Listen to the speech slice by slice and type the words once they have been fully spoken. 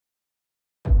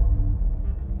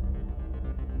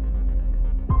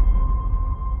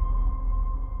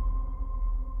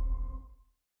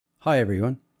Hi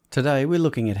everyone, today we're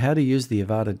looking at how to use the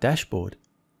Avada Dashboard.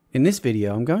 In this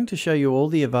video I'm going to show you all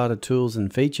the Avada tools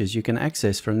and features you can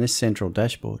access from this central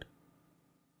dashboard.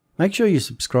 Make sure you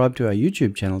subscribe to our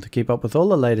YouTube channel to keep up with all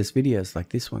the latest videos like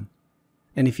this one.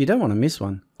 And if you don't want to miss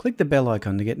one, click the bell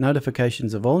icon to get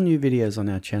notifications of all new videos on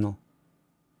our channel.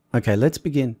 Okay, let's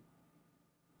begin.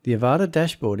 The Avada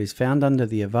Dashboard is found under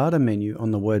the Avada menu on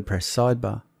the WordPress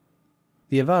sidebar.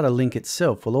 The Avada link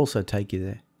itself will also take you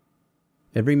there.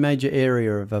 Every major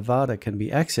area of Avada can be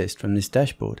accessed from this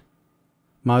dashboard.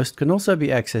 Most can also be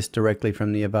accessed directly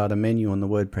from the Avada menu on the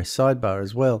WordPress sidebar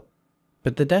as well,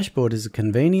 but the dashboard is a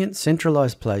convenient,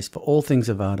 centralized place for all things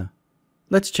Avada.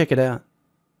 Let's check it out.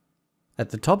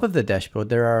 At the top of the dashboard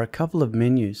there are a couple of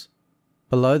menus.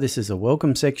 Below this is a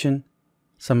welcome section,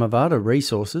 some Avada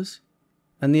resources,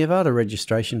 and the Avada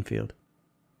registration field.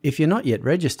 If you're not yet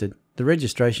registered, the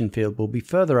registration field will be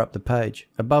further up the page,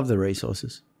 above the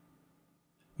resources.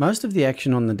 Most of the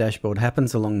action on the dashboard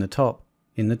happens along the top,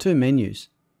 in the two menus.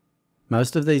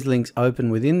 Most of these links open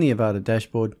within the Avada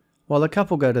dashboard, while a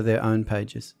couple go to their own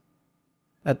pages.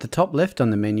 At the top left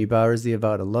on the menu bar is the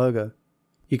Avada logo.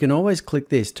 You can always click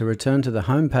this to return to the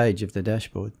home page of the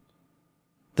dashboard.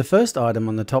 The first item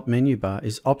on the top menu bar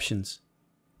is Options.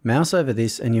 Mouse over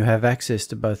this and you have access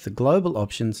to both the global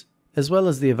options as well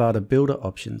as the Avada Builder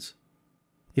options.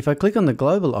 If I click on the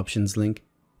Global Options link,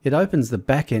 it opens the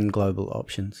back-end global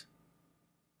options.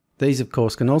 These of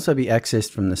course can also be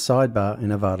accessed from the sidebar in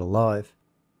Avada Live.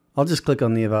 I'll just click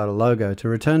on the Avada logo to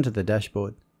return to the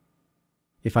dashboard.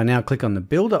 If I now click on the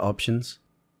Builder options,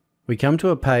 we come to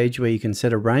a page where you can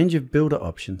set a range of builder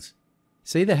options.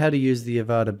 See the How to Use the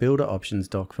Avada Builder Options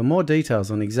doc for more details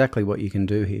on exactly what you can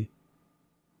do here.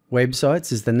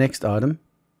 Websites is the next item,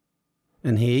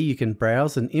 and here you can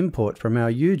browse and import from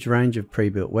our huge range of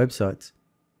pre-built websites.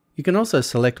 You can also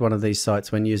select one of these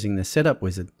sites when using the Setup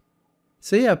Wizard.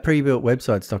 See our Pre-Built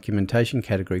Websites documentation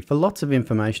category for lots of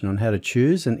information on how to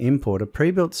choose and import a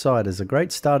pre-built site as a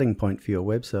great starting point for your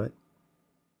website.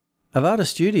 Avada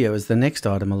Studio is the next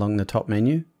item along the top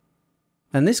menu,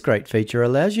 and this great feature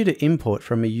allows you to import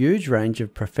from a huge range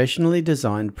of professionally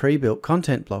designed pre-built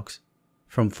content blocks,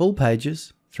 from full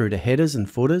pages through to headers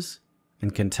and footers,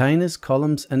 and containers,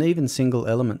 columns, and even single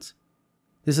elements.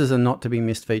 This is a not to be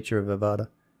missed feature of Avada.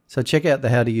 So check out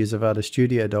the How to Use Avada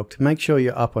Studio doc to make sure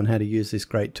you're up on how to use this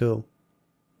great tool.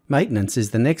 Maintenance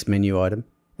is the next menu item,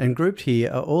 and grouped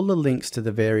here are all the links to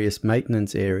the various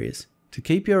maintenance areas to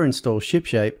keep your install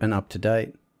shipshape and up to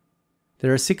date.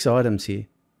 There are 6 items here.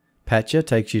 Patcher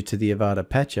takes you to the Avada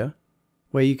Patcher,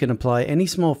 where you can apply any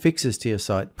small fixes to your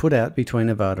site put out between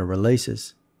Avada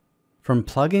releases. From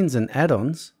plugins and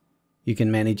add-ons, you can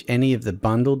manage any of the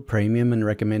bundled, premium and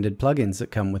recommended plugins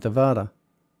that come with Avada.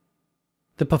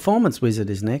 The Performance Wizard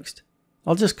is next.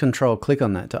 I'll just Control-click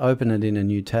on that to open it in a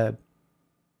new tab.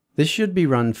 This should be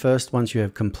run first once you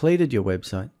have completed your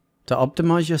website to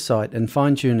optimize your site and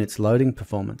fine-tune its loading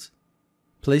performance.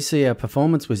 Please see our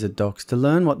Performance Wizard docs to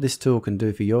learn what this tool can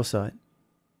do for your site.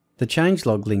 The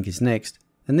Changelog link is next,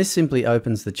 and this simply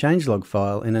opens the changelog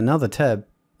file in another tab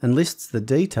and lists the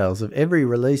details of every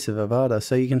release of Avada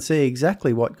so you can see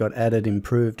exactly what got added,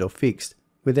 improved or fixed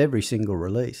with every single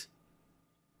release.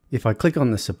 If I click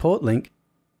on the support link,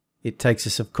 it takes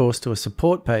us of course to a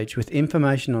support page with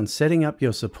information on setting up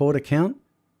your support account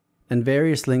and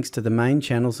various links to the main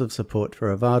channels of support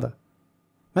for Avada.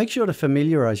 Make sure to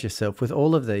familiarize yourself with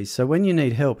all of these so when you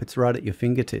need help it's right at your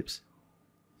fingertips.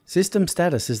 System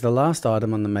status is the last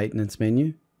item on the maintenance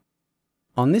menu.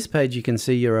 On this page you can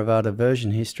see your Avada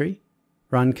version history,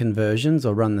 run conversions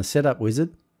or run the setup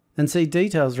wizard, and see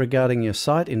details regarding your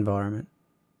site environment.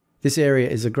 This area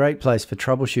is a great place for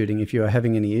troubleshooting if you are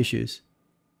having any issues.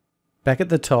 Back at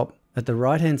the top, at the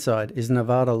right hand side, is an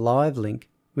Avada Live link,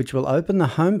 which will open the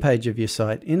home page of your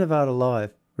site in Avada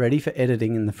Live, ready for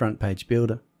editing in the front page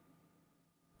builder.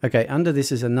 Okay, under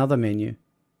this is another menu.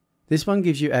 This one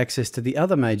gives you access to the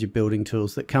other major building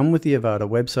tools that come with the Avada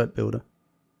website builder.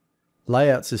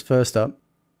 Layouts is first up,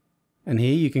 and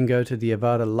here you can go to the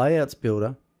Avada Layouts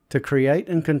builder to create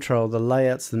and control the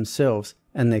layouts themselves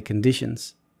and their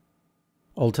conditions.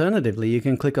 Alternatively, you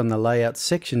can click on the Layout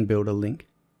Section Builder link,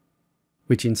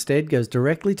 which instead goes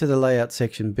directly to the Layout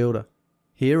Section Builder.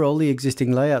 Here all the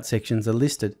existing layout sections are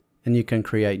listed, and you can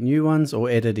create new ones or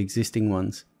edit existing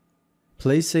ones.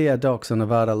 Please see our docs on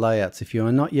Avada Layouts if you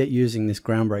are not yet using this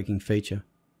groundbreaking feature.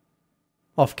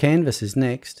 Offcanvas is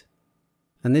next,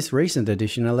 and this recent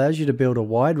addition allows you to build a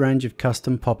wide range of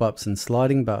custom pop-ups and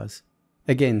sliding bars.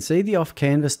 Again, see the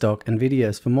Offcanvas doc and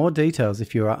videos for more details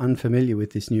if you are unfamiliar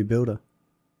with this new builder.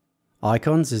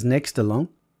 Icons is next along,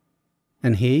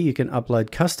 And here you can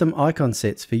upload custom icon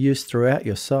sets for use throughout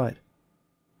your site.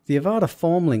 The Avada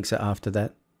form links are after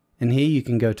that, and here you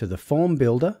can go to the Form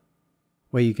Builder,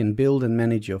 where you can build and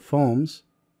manage your forms,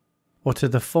 or to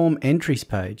the Form Entries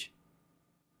page,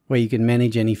 where you can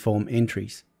manage any form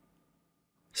entries.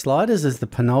 Sliders is the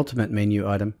penultimate menu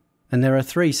item, and there are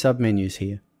 3 submenus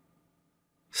here.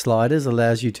 Sliders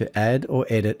allows you to add or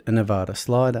edit an Avada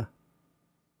slider.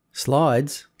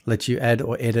 Slides lets you add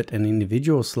or edit an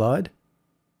individual slide.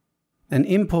 And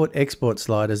Import-Export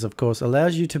sliders, of course,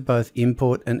 allows you to both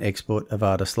import and export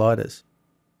Avada sliders.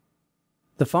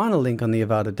 The final link on the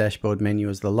Avada Dashboard menu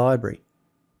is the library.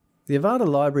 The Avada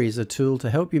library is a tool to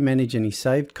help you manage any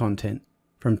saved content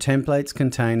from templates,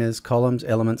 containers, columns,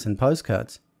 elements, and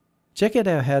postcards. Check out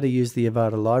our How to Use the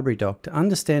Avada Library doc to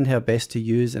understand how best to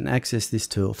use and access this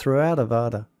tool throughout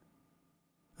Avada.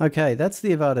 Okay, that's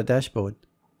the Avada Dashboard,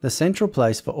 the central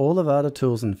place for all Avada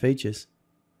tools and features.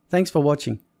 Thanks for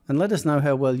watching, and let us know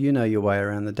how well you know your way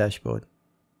around the dashboard.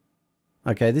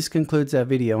 Okay, this concludes our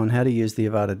video on how to use the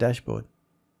Avada Dashboard.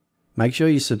 Make sure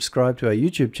you subscribe to our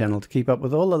YouTube channel to keep up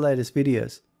with all the latest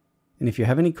videos. And if you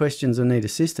have any questions or need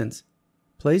assistance,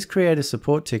 please create a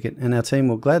support ticket and our team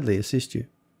will gladly assist you.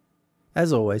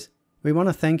 As always, we want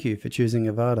to thank you for choosing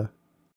Avada.